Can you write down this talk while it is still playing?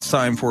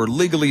time for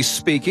Legally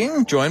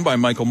Speaking, joined by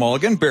Michael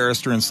Mulligan,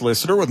 barrister and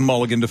solicitor with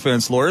Mulligan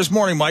Defense Lawyers.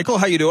 Morning, Michael.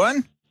 How you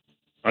doing?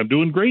 I'm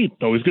doing great.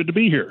 Always good to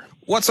be here.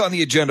 What's on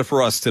the agenda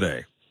for us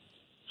today?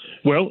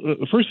 Well,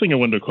 the first thing I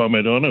wanted to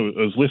comment on, I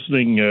was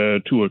listening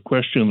to a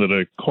question that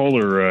a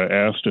caller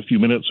asked a few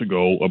minutes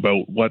ago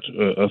about what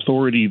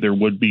authority there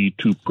would be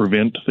to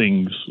prevent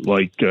things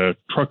like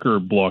trucker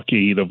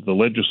blockade of the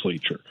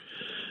legislature.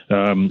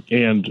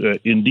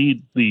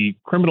 Indeed, the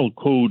criminal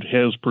code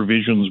has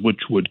provisions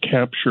which would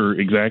capture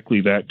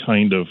exactly that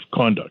kind of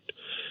conduct.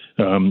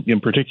 In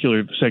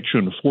particular,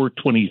 Section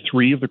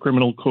 423 of the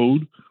criminal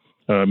code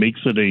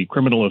makes it a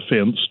criminal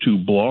offense to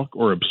block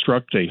or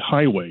obstruct a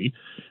highway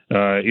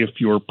if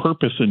your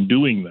purpose in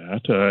doing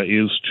that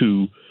is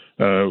to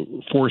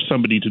force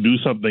somebody to do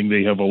something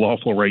they have a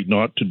lawful right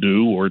not to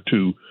do, or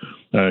to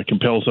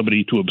compel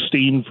somebody to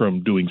abstain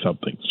from doing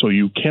something. So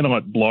you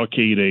cannot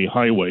blockade a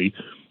highway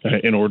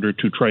in order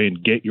to try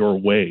and get your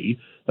way.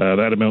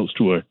 That amounts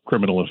to a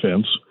criminal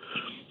offense.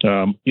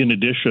 In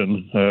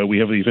addition, we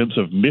have the offense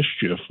of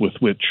mischief with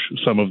which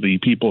some of the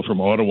people from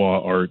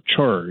Ottawa are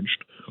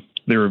charged.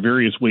 There are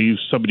various ways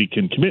somebody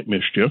can commit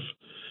mischief,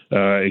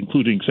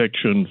 including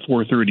Section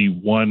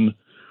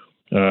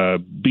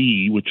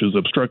 431B, which is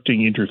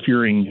obstructing,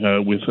 interfering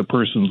with a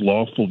person's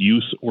lawful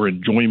use or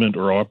enjoyment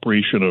or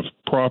operation of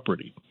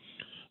property.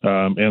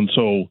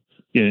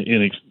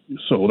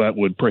 So that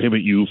would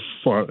prohibit you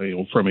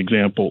from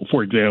example,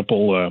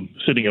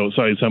 sitting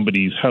outside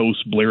somebody's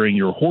house blaring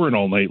your horn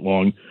all night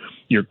long.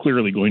 You're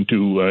clearly going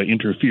to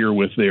interfere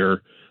with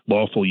their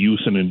lawful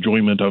use and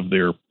enjoyment of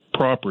their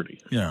property.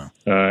 Yeah.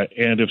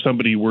 And if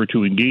somebody were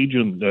to engage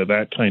in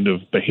that kind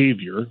of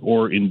behavior,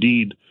 or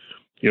indeed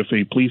if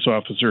a police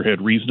officer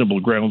had reasonable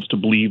grounds to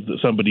believe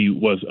that somebody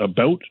was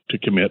about to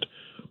commit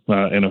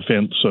an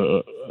offense,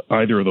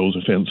 either of those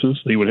offenses,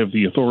 they would have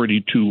the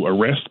authority to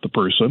arrest the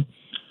person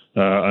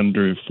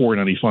under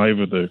 495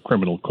 of the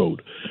criminal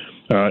code.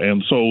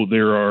 And so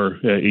there are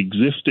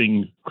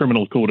existing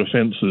criminal code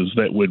offenses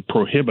that would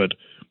prohibit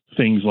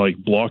things like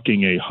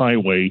blocking a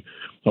highway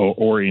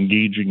or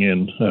engaging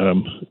in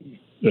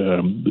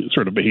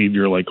sort of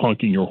behavior like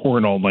honking your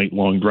horn all night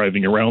long,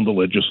 driving around the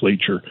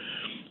legislature.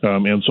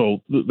 And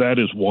so that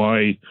is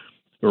why,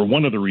 or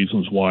one of the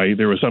reasons why,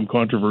 there was some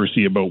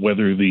controversy about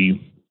whether the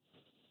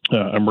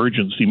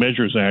Emergency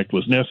Measures Act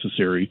was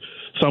necessary.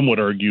 Some would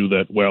argue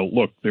that, well,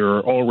 look, there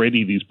are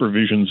already these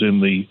provisions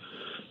in the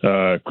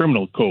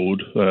criminal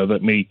code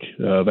that make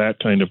that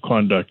kind of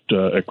conduct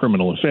a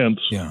criminal offense.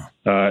 Yeah.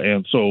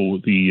 And so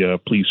the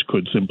police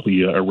could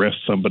simply arrest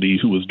somebody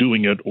who was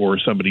doing it, or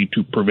somebody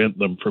to prevent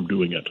them from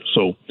doing it.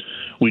 So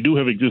we do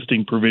have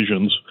existing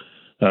provisions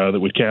that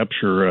would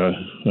capture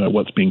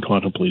what's being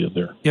contemplated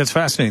there. Yeah, it's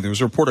fascinating. There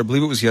was a report, I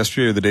believe it was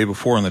yesterday or the day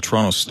before, in the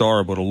Toronto Star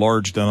about a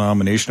large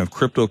denomination of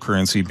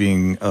cryptocurrency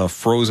being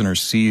frozen or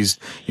seized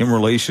in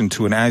relation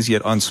to an as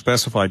yet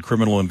unspecified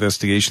criminal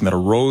investigation that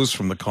arose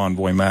from the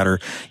convoy matter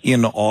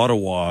in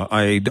Ottawa.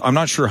 I'm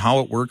not sure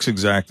how it works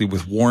exactly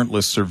with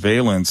warrantless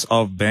surveillance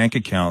of bank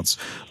accounts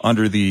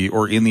under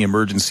or in the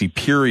emergency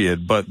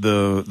period, but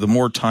the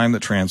more time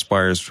that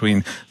transpires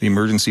between the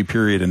emergency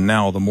period and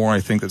now, the more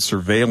I think that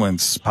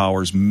surveillance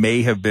powers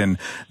may have been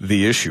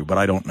the issue, but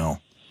I don't know.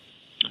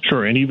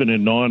 Sure, and even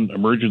in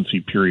non-emergency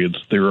periods,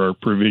 there are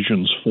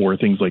provisions for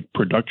things like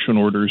production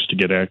orders to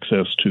get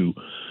access to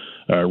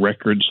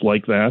records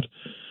like that.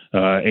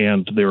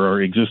 And there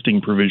are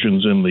existing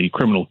provisions in the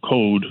criminal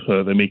code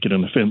that make it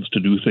an offense to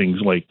do things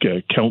like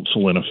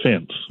counsel an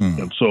offense.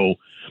 And so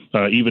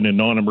even in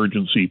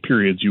non-emergency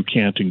periods, you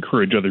can't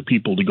encourage other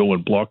people to go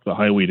and block the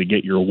highway to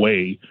get your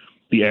way.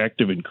 The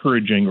act of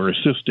encouraging or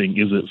assisting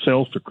is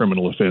itself a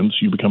criminal offense.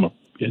 You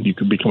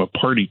can become a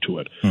party to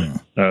it.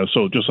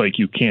 So just like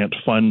you can't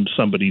fund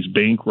somebody's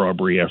bank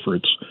robbery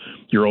efforts,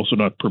 you're also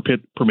not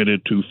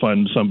permitted to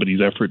fund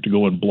somebody's effort to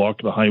go and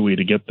block the highway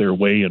to get their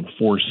way and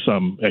force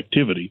some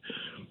activity.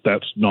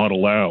 That's not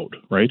allowed,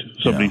 right?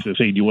 Somebody says,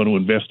 hey, do you want to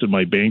invest in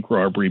my bank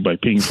robbery by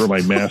paying for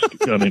my mask,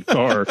 gun, and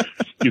car?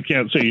 You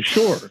can't say,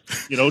 sure,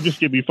 just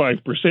give me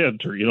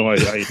 5%, or,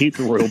 I hate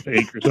the Royal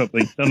Bank or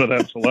something. None of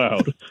that's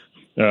allowed.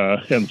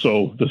 And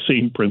so the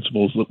same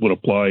principles that would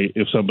apply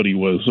if somebody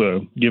was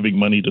giving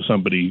money to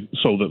somebody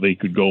so that they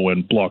could go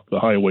and block the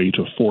highway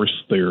to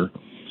force their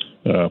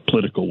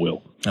political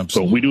will.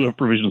 Absolutely. So we do have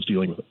provisions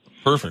dealing with it.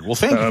 Perfect. Well,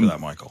 thank you for that,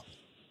 Michael.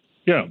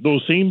 Yeah,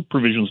 those same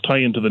provisions tie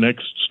into the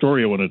next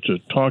story I wanted to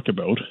talk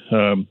about,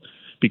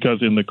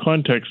 because in the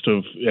context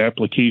of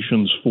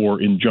applications for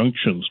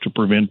injunctions to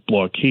prevent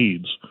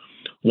blockades,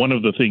 one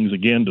of the things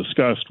again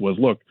discussed was,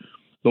 look,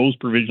 those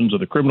provisions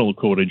of the criminal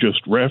code I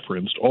just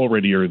referenced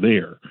already are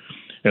there.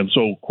 And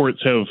so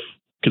courts have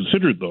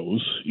considered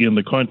those in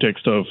the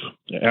context of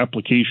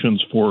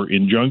applications for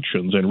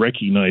injunctions and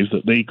recognized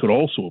that they could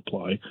also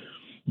apply.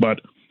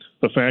 But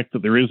the fact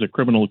that there is a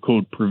criminal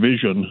code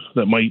provision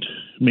that might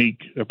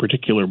make a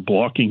particular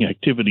blocking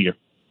activity a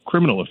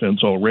criminal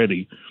offense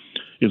already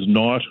is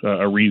not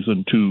a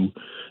reason to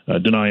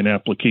deny an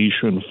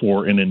application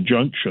for an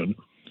injunction.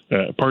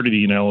 Part of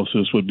the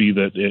analysis would be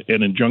that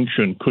an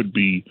injunction could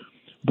be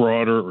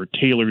broader or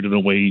tailored in a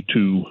way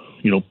to,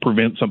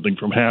 prevent something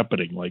from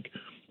happening, like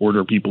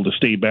order people to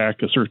stay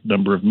back a certain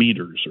number of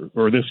meters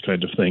or this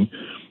kind of thing,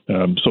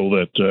 so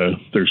that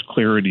there's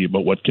clarity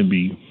about what can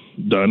be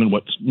done and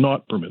what's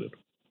not permitted.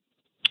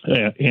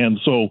 And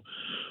so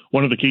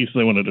one of the cases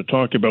I wanted to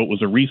talk about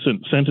was a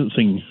recent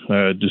sentencing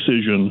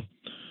decision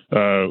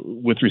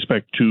with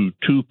respect to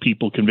two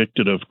people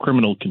convicted of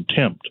criminal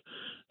contempt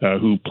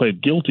who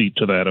pled guilty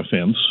to that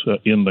offense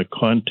in the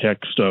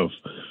context of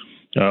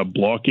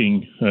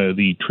blocking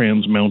the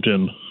Trans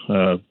Mountain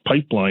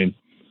pipeline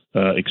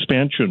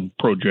expansion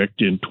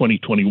project in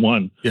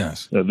 2021.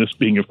 Yes. This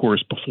being, of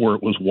course, before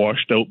it was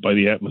washed out by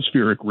the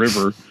atmospheric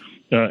river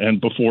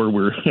and before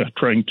we're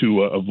trying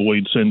to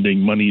avoid sending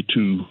money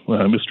to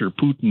Mr.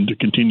 Putin to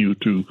continue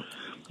to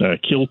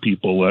kill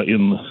people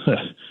in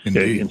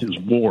his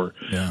war.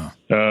 Yeah.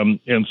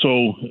 And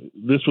so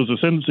this was a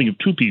sentencing of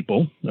two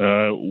people.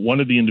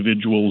 One of the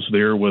individuals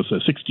there was a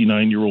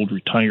 69-year-old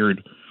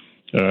retired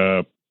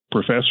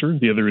professor.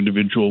 The other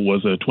individual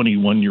was a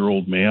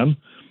 21-year-old man,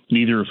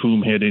 neither of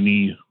whom had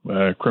any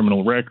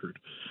criminal record.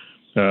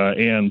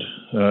 And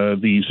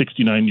the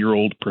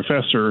 69-year-old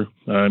professor,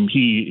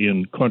 he,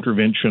 in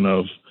contravention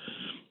of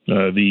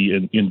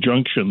the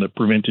injunction that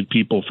prevented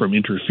people from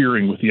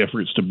interfering with the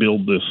efforts to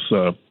build this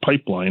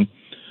pipeline,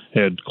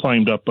 had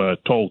climbed up a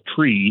tall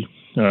tree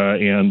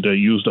and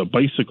used a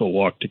bicycle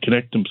lock to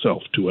connect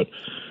himself to it,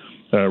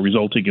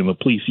 resulting in the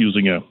police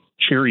using a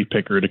cherry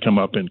picker to come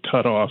up and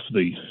cut off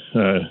the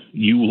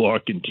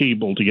U-lock and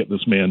cable to get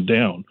this man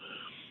down.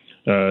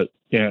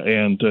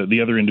 And the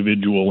other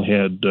individual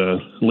had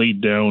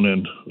laid down,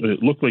 and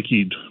it looked like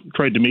he'd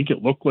tried to make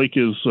it look like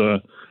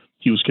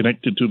he was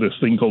connected to this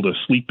thing called a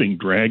sleeping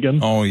dragon.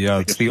 Oh, yeah,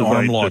 it's the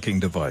arm locking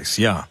device.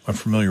 Yeah, I'm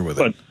familiar with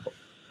it. But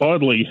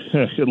oddly,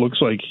 it looks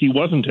like he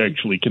wasn't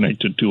actually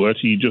connected to it.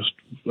 He just,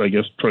 I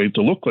guess, tried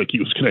to look like he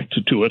was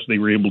connected to it. They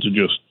were able to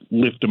just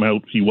lift him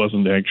out. He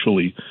wasn't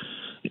actually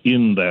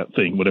in that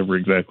thing, whatever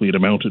exactly it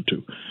amounted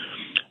to.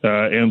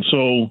 And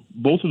so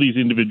both of these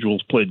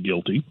individuals pled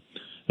guilty.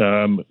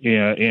 And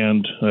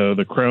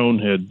the Crown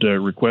had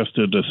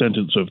requested a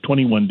sentence of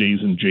 21 days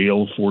in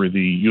jail for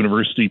the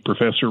university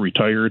professor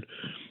retired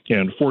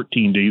and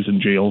 14 days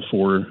in jail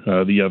for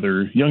the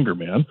other younger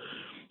man.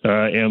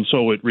 And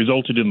so it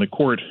resulted in the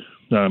court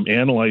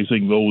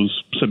analyzing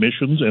those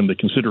submissions and the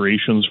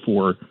considerations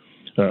for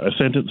a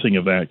sentencing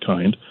of that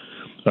kind.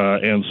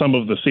 And some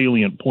of the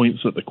salient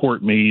points that the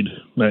court made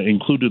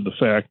included the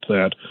fact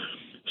that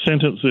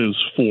sentences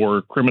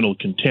for criminal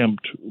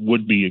contempt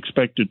would be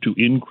expected to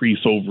increase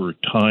over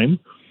time.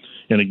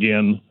 And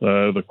again,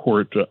 the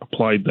court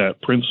applied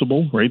that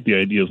principle, right? The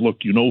idea is, look,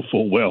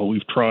 full well,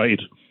 we've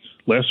tried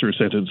lesser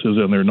sentences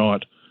and they're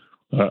not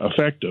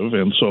effective.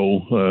 And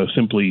so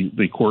simply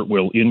the court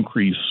will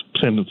increase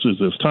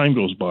sentences as time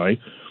goes by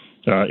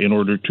in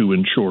order to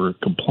ensure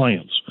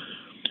compliance.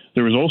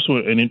 There was also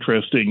an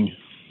interesting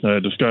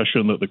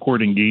discussion that the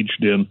court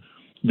engaged in.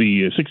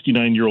 The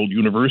 69-year-old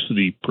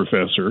university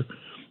professor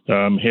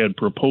had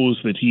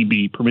proposed that he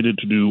be permitted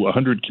to do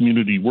 100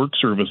 community work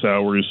service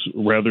hours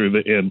rather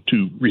than and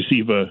to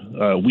receive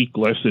a week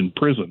less in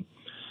prison.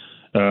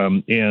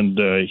 And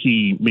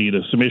he made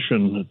a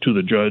submission to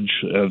the judge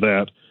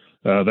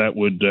that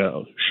would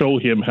show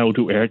him how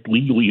to act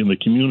legally in the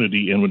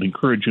community and would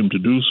encourage him to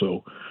do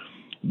so.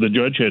 The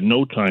judge had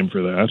no time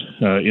for that,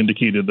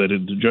 indicated that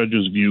in the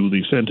judge's view,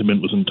 the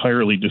sentiment was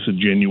entirely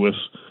disingenuous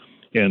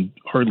and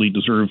hardly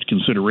deserved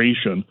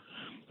consideration,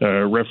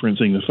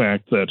 referencing the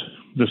fact that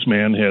this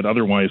man had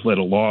otherwise led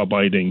a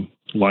law-abiding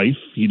life.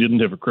 He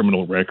didn't have a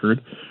criminal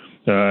record.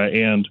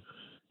 And,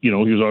 he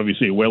was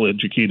obviously a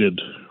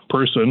well-educated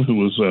person who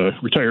was a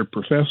retired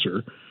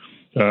professor.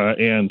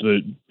 And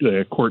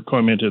the court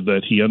commented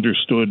that he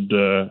understood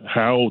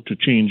how to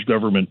change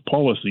government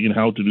policy and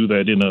how to do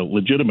that in a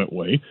legitimate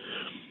way.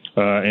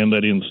 And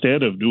that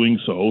instead of doing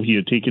so, he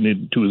had taken it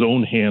into his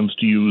own hands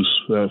to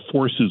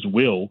force his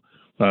will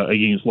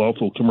against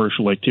lawful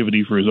commercial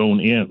activity for his own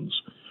ends.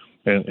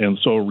 And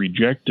so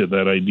rejected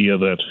that idea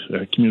that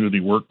community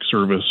work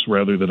service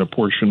rather than a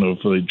portion of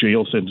the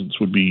jail sentence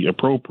would be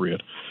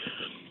appropriate.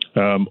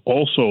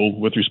 Also,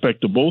 with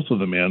respect to both of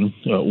the men,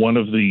 one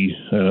of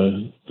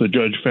the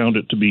judge found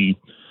it to be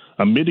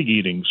a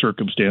mitigating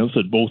circumstance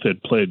that both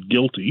had pled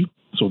guilty,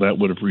 so that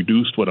would have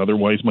reduced what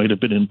otherwise might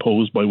have been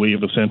imposed by way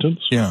of a sentence.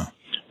 Yeah.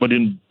 But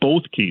in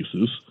both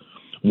cases,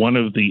 one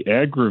of the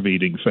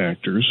aggravating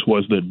factors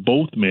was that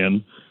both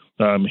men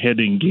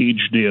had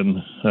engaged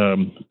in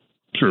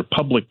sort of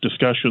public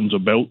discussions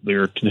about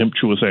their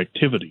contemptuous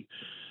activity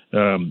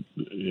in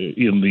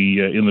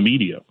the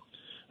media,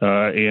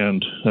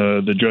 and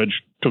the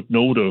judge took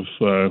note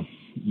of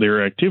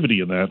their activity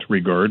in that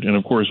regard. And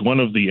of course, one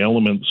of the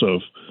elements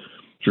of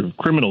sort of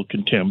criminal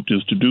contempt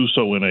is to do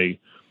so in a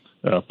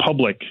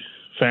public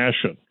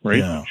fashion, right?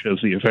 Yeah. Which has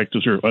the effect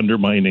of sort of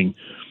undermining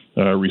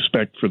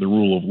respect for the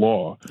rule of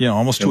law. Yeah,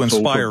 almost to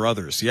inspire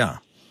others. Yeah.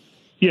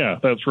 Yeah,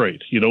 that's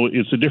right.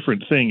 It's a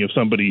different thing if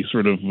somebody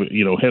sort of,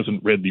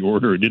 hasn't read the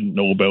order or didn't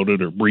know about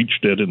it or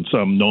breached it in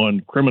some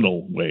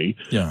non-criminal way,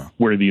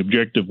 where the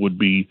objective would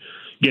be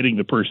getting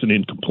the person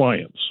in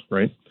compliance,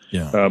 right?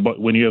 Yeah. But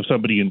when you have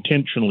somebody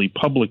intentionally,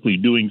 publicly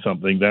doing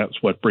something,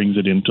 that's what brings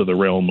it into the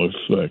realm of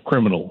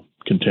criminal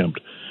contempt.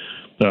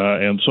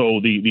 And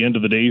so the end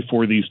of the day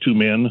for these two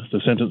men,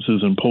 the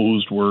sentences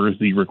imposed were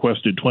the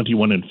requested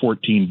 21 and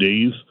 14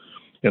 days.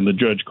 And the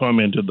judge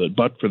commented that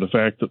but for the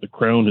fact that the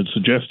Crown had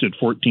suggested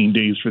 14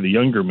 days for the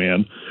younger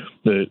man,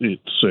 that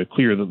it's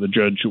clear that the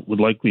judge would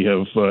likely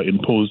have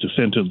imposed a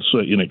sentence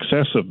in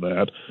excess of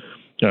that,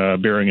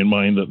 bearing in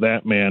mind that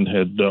that man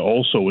had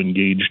also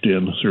engaged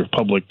in sort of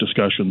public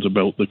discussions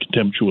about the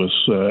contemptuous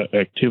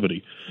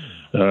activity.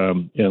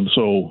 And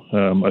so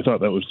I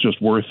thought that was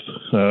just worth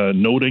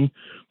noting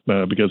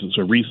because it's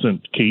a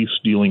recent case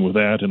dealing with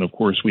that. And of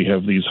course, we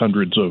have these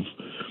hundreds of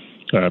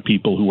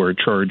people who are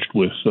charged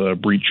with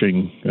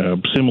breaching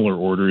similar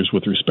orders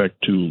with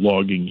respect to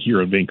logging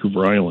here on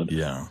Vancouver Island.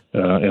 Yeah.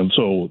 And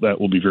so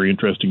that will be very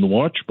interesting to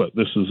watch. But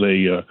this is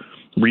a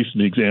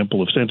recent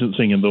example of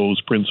sentencing and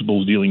those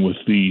principles dealing with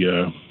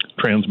the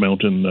Trans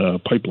Mountain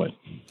pipeline.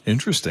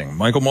 Interesting.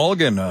 Michael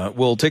Mulligan,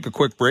 we'll take a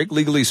quick break.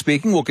 Legally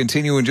speaking, we'll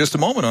continue in just a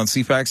moment on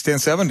CFAX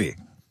 1070.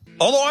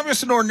 Although I'm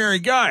just an ordinary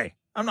guy,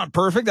 I'm not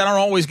perfect. I don't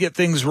always get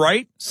things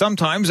right.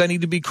 Sometimes I need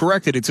to be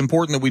corrected. It's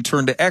important that we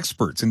turn to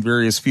experts in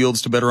various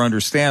fields to better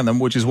understand them,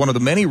 which is one of the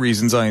many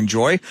reasons I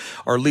enjoy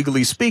our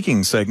Legally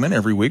Speaking segment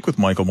every week with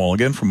Michael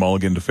Mulligan from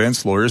Mulligan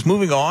Defense Lawyers.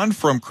 Moving on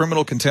from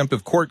criminal contempt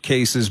of court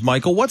cases,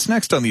 Michael, what's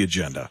next on the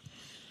agenda?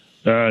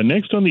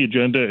 Next on the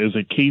agenda is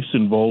a case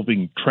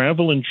involving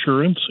travel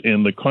insurance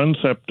and the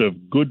concept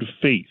of good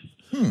faith.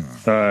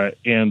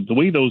 And the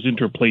way those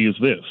interplay is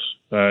this.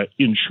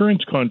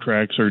 Insurance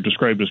contracts are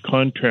described as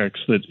contracts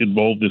that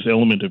involve this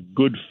element of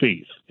good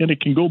faith, and it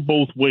can go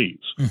both ways.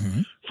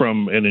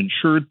 From an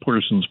insured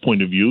person's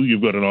point of view,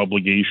 you've got an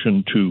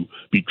obligation to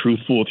be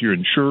truthful with your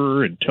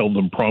insurer and tell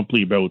them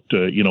promptly about,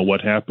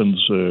 what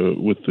happens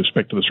with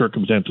respect to the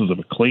circumstances of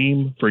a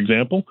claim, for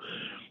example.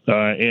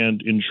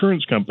 And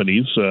insurance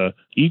companies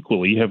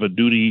equally have a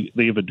duty.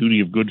 They have a duty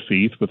of good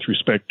faith with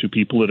respect to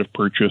people that have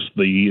purchased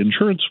the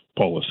insurance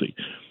policy,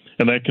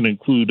 and that can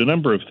include a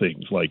number of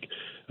things like.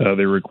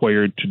 They're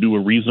required to do a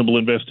reasonable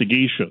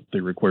investigation.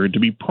 They're required to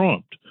be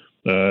prompt.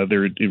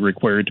 They're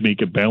required to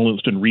make a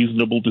balanced and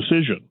reasonable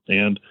decision.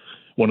 And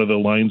one of the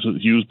lines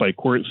that's used by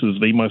courts is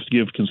they must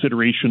give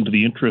consideration to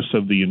the interests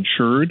of the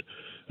insured,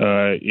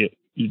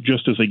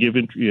 just as they give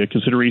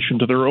consideration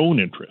to their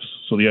own interests.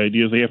 So the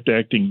idea is they have to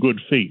act in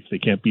good faith. They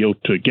can't be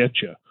out to get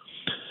you.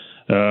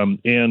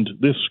 And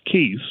this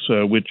case,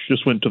 which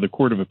just went to the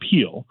Court of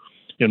Appeal,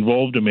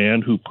 involved a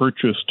man who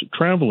purchased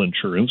travel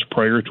insurance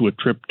prior to a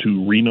trip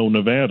to Reno,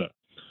 Nevada.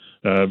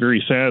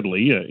 Very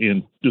sadly,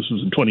 this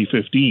was in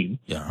 2015.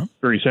 Yeah.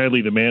 Very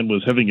sadly, the man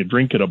was having a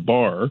drink at a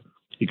bar,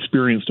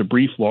 experienced a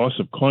brief loss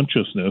of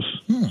consciousness,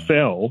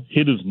 fell,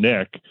 hit his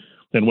neck,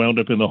 and wound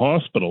up in the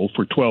hospital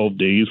for 12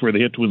 days where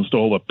they had to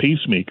install a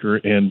pacemaker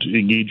and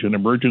engage in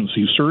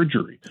emergency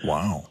surgery.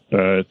 Wow.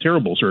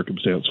 Terrible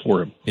circumstance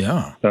for him.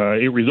 Yeah.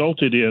 It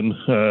resulted in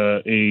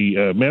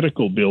a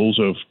medical bills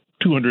of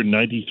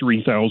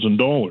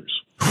 $293,000.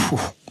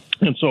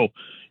 And so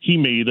he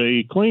made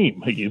a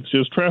claim against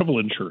his travel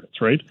insurance,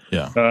 right?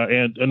 Yeah.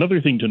 And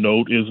another thing to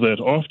note is that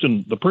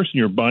often the person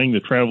you're buying the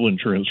travel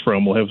insurance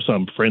from will have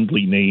some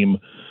friendly name,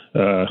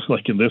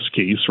 like in this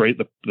case, right?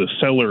 The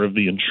seller of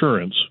the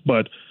insurance.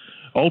 But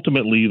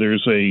ultimately,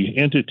 there's a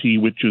entity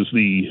which is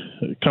the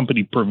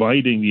company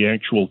providing the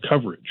actual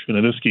coverage. And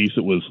in this case,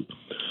 it was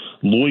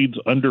Lloyd's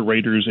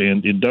Underwriters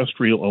and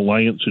Industrial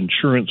Alliance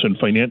Insurance and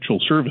Financial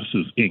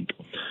Services, Inc.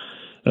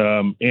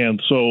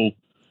 And so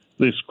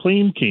this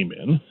claim came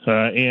in,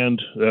 and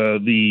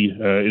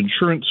the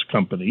insurance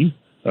company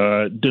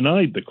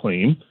denied the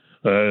claim,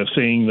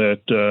 saying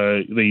that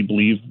they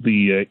believe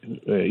the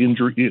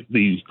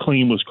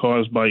claim was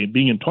caused by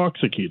being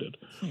intoxicated,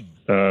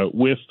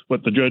 with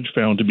what the judge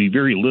found to be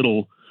very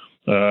little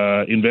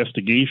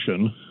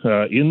investigation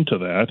into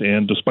that,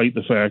 and despite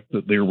the fact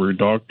that there were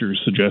doctors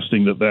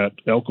suggesting that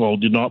alcohol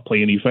did not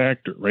play any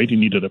factor, right? He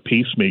needed a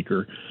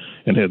pacemaker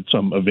and had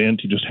some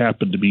event. He just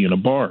happened to be in a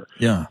bar.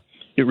 Yeah.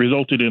 It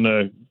resulted in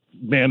a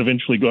man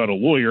eventually got a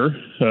lawyer.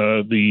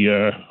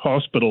 The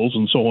hospitals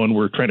and so on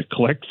were trying to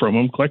collect from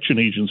him. Collection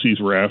agencies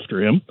were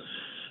after him.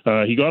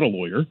 He got a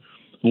lawyer.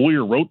 The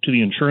lawyer wrote to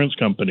the insurance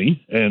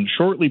company, and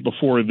shortly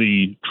before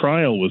the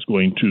trial was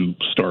going to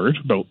start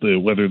about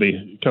whether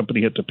the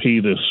company had to pay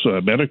this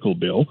medical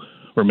bill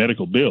or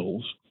medical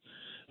bills,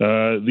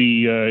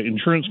 the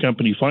insurance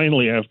company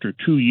finally, after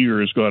 2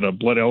 years, got a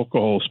blood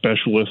alcohol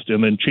specialist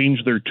and then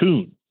changed their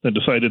tune and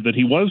decided that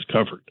he was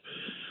covered.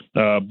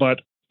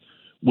 But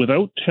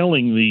without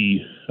telling the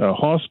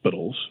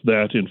hospitals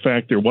that, in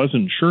fact, there was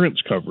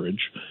insurance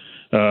coverage,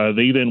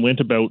 they then went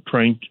about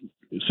trying to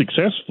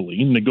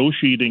successfully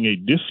negotiating a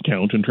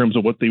discount in terms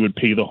of what they would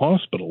pay the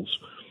hospitals,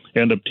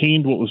 and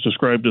obtained what was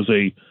described as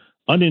a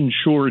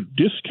uninsured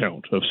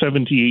discount of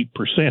 78%.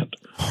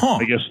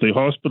 I guess the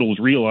hospitals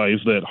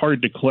realized that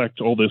hard to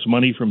collect all this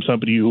money from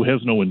somebody who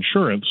has no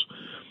insurance.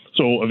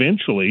 So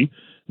eventually,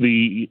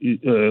 the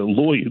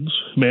Lloyds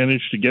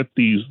managed to get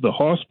the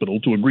hospital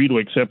to agree to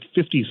accept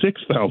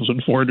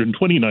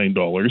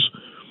 $56,429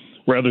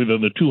 rather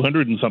than the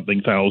 200 and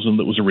something thousand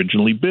that was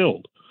originally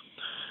billed.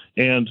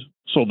 And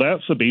so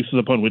that's the basis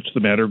upon which the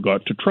matter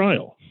got to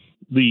trial.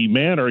 The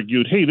man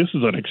argued, hey, this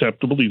is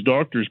unacceptable. These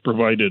doctors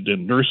provided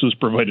and nurses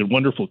provided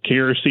wonderful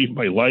care, saved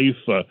my life.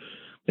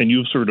 And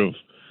you've sort of,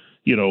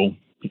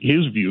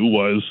 his view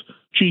was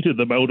cheated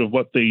them out of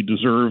what they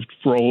deserved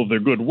for all of their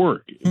good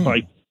work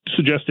by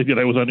suggesting that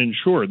I was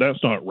uninsured.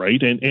 That's not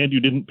right. And you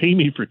didn't pay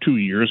me for 2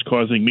 years,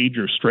 causing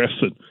major stress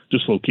and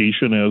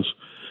dislocation as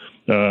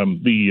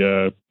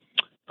the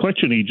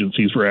collection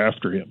agencies were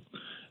after him.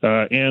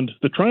 And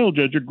the trial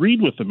judge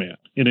agreed with the man.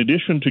 In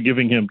addition to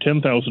giving him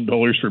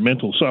 $10,000 for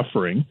mental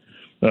suffering,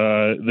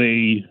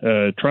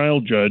 the trial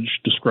judge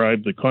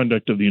described the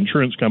conduct of the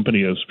insurance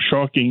company as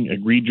shocking,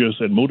 egregious,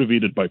 and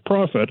motivated by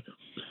profit,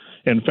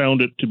 and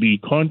found it to be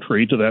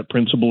contrary to that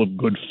principle of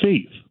good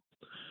faith.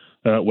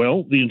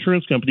 Well, the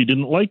insurance company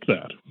didn't like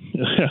that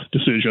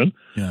decision,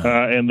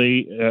 and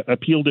they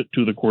appealed it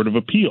to the Court of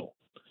Appeal.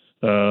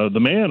 The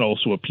man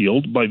also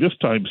appealed. By this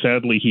time,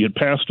 sadly, he had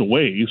passed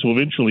away, so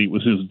eventually it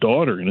was his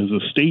daughter and his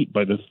estate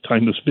by the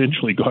time this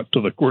eventually got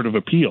to the Court of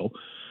Appeal,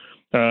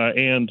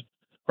 and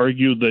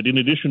argued that in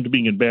addition to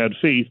being in bad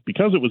faith,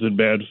 because it was in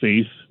bad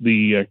faith,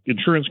 the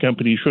insurance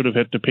company should have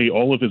had to pay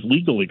all of his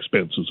legal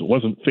expenses. It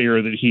wasn't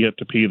fair that he had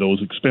to pay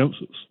those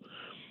expenses.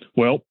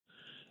 Well,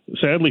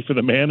 sadly for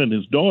the man and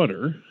his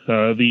daughter,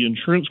 the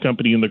insurance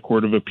company in the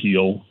Court of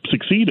Appeal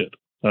succeeded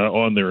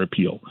on their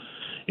appeal.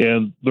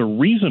 And the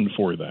reason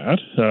for that,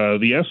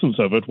 the essence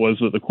of it, was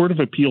that the Court of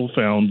Appeal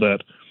found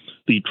that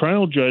the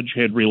trial judge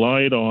had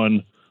relied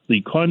on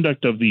the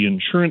conduct of the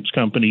insurance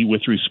company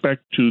with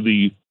respect to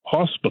the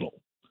hospital,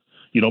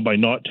 by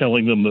not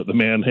telling them that the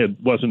man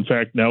was in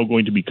fact now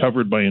going to be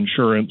covered by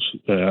insurance,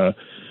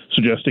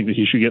 suggesting that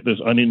he should get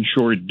this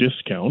uninsured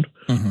discount,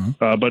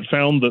 but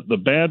found that the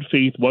bad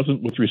faith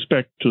wasn't with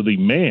respect to the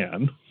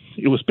man,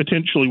 it was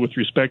potentially with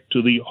respect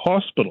to the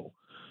hospital.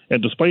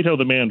 And despite how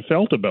the man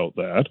felt about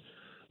that,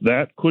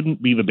 that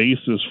couldn't be the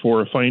basis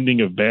for a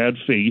finding of bad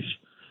faith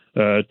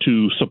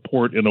to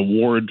support an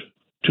award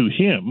to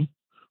him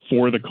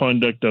for the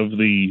conduct of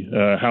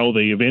the how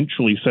they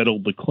eventually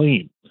settled the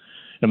claim.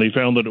 And they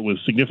found that it was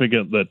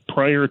significant that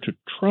prior to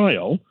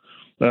trial,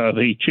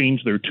 they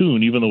changed their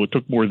tune, even though it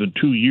took more than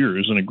 2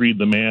 years, and agreed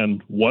the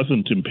man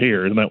wasn't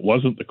impaired, and that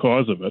wasn't the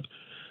cause of it,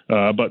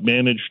 but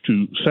managed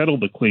to settle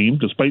the claim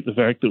despite the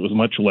fact that it was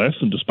much less,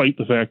 and despite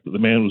the fact that the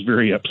man was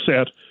very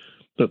upset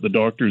that the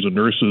doctors and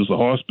nurses, the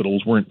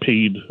hospitals, weren't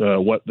paid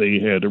what they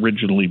had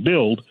originally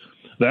billed.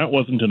 That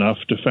wasn't enough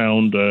to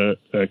found a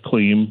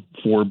claim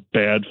for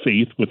bad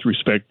faith with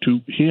respect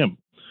to him.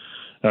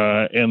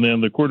 And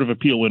then the Court of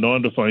Appeal went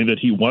on to find that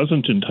he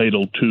wasn't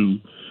entitled to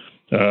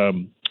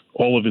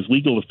all of his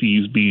legal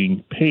fees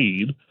being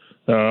paid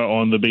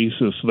on the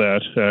basis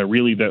that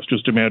really that's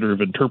just a matter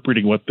of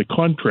interpreting what the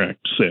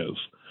contract says.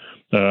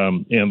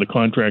 And the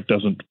contract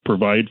doesn't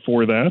provide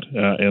for that.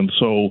 And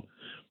so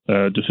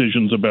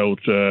decisions about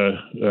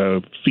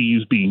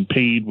fees being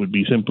paid would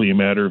be simply a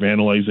matter of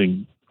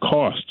analyzing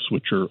costs,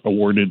 which are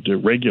awarded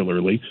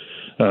regularly.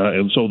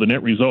 And so the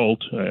net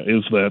result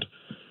is that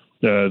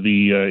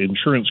the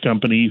insurance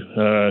company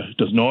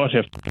does not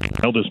have to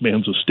pay this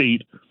man's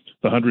estate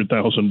the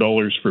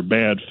 $100,000 for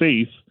bad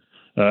faith,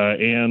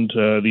 and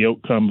the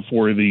outcome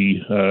for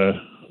the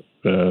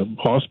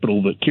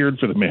hospital that cared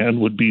for the man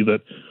would be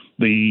that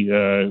they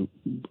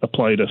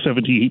applied a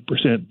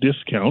 78%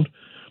 discount,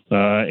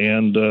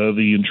 and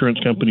the insurance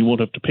company won't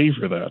have to pay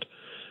for that.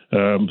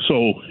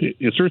 So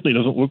it certainly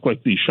doesn't look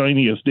like the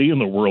shiniest day in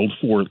the world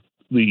for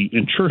the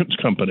insurance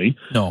company.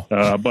 No.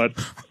 But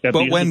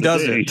when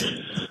does it?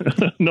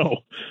 No.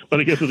 But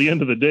I guess at the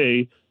end of the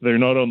day, they're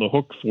not on the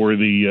hook for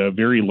the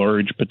very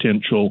large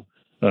potential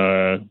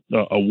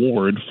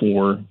award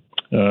for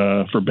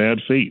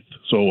bad faith.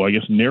 So I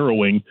guess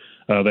narrowing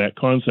that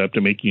concept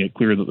and making it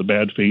clear that the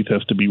bad faith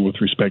has to be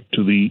with respect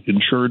to the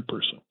insured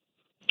person.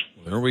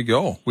 There we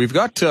go. We've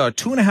got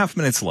 2.5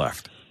 minutes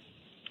left.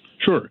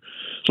 Sure.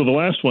 So the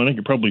last one, I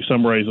could probably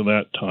summarize in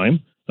that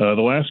time. The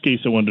last case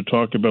I wanted to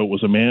talk about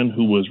was a man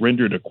who was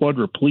rendered a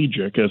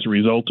quadriplegic as a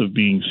result of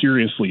being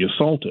seriously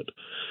assaulted.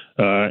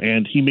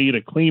 And he made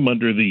a claim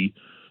under the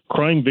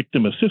Crime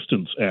Victim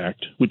Assistance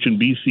Act, which in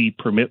BC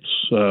permits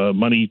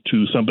money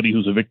to somebody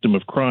who's a victim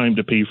of crime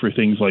to pay for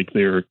things like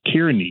their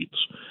care needs.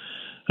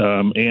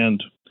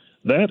 And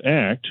that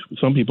act,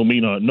 some people may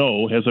not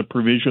know, has a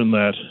provision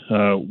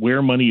that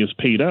where money is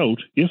paid out,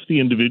 if the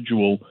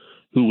individual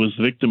who was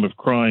the victim of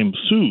crime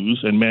sues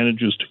and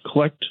manages to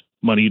collect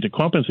money to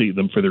compensate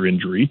them for their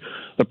injury,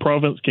 the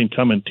province can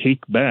come and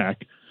take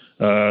back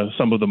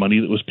some of the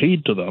money that was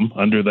paid to them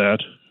under that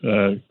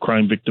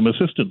Crime Victim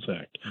Assistance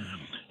Act.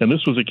 And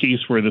this was a case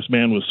where this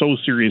man was so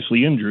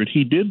seriously injured,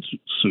 he did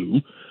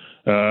sue,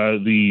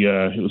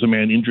 It was a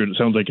man injured, it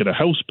sounds like, at a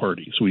house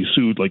party. So he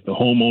sued like the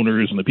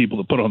homeowners and the people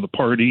that put on the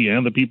party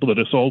and the people that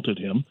assaulted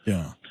him.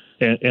 Yeah.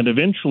 And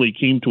eventually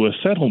came to a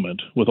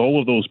settlement with all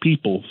of those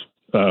people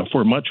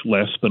for much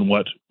less than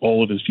what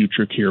all of his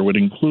future care would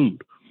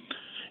include.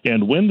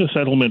 And when the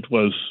settlement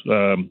was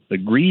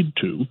agreed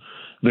to,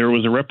 there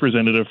was a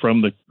representative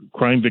from the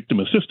Crime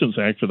Victim Assistance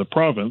Act for the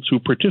province who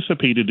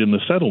participated in the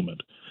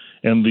settlement.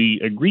 And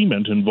the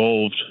agreement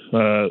involved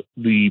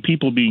the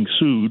people being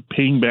sued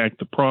paying back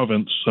the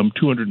province some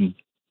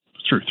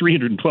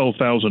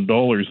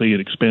 $312,000 they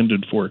had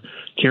expended for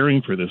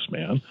caring for this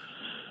man.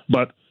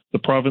 But the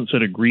province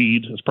had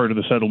agreed as part of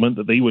the settlement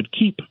that they would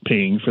keep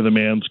paying for the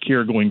man's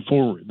care going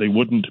forward. They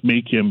wouldn't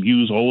make him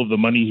use all of the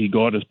money he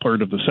got as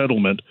part of the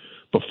settlement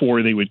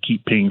before they would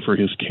keep paying for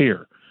his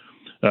care.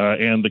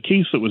 And the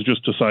case that was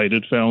just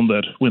decided found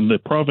that when the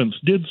province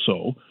did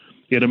so,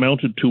 it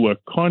amounted to a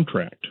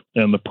contract,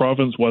 and the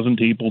province wasn't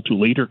able to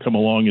later come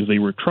along as they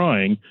were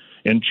trying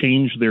and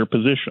change their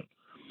position.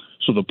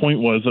 So the point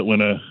was that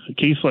when a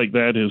case like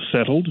that is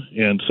settled,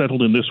 and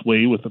settled in this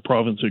way with the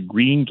province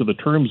agreeing to the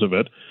terms of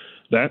it,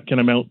 that can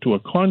amount to a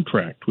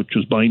contract, which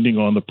is binding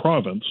on the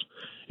province,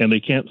 and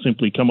they can't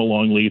simply come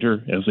along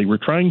later, as they were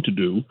trying to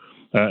do,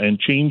 and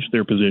change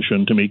their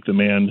position to make the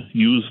man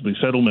use the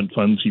settlement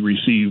funds he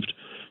received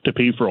to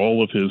pay for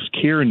all of his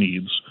care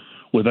needs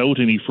without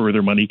any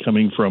further money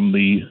coming from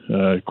the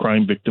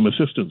Crime Victim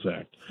Assistance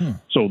Act.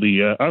 So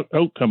the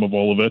outcome of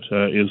all of it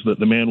is that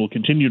the man will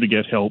continue to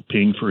get help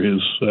paying for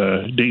his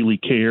daily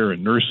care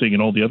and nursing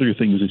and all the other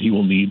things that he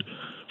will need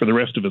for the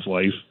rest of his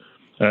life,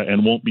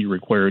 and won't be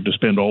required to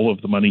spend all of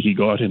the money he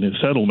got in his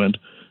settlement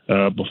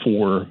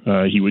before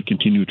he would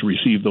continue to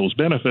receive those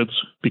benefits,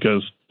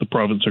 because the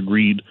province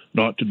agreed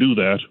not to do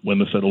that when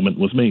the settlement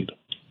was made.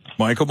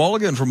 Michael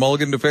Mulligan from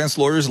Mulligan Defense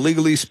Lawyers,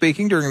 legally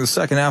speaking, during the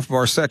second half of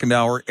our second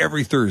hour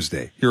every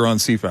Thursday here on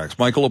CFAX.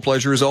 Michael, a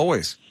pleasure as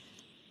always.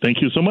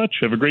 Thank you so much.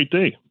 Have a great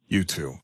day. You too.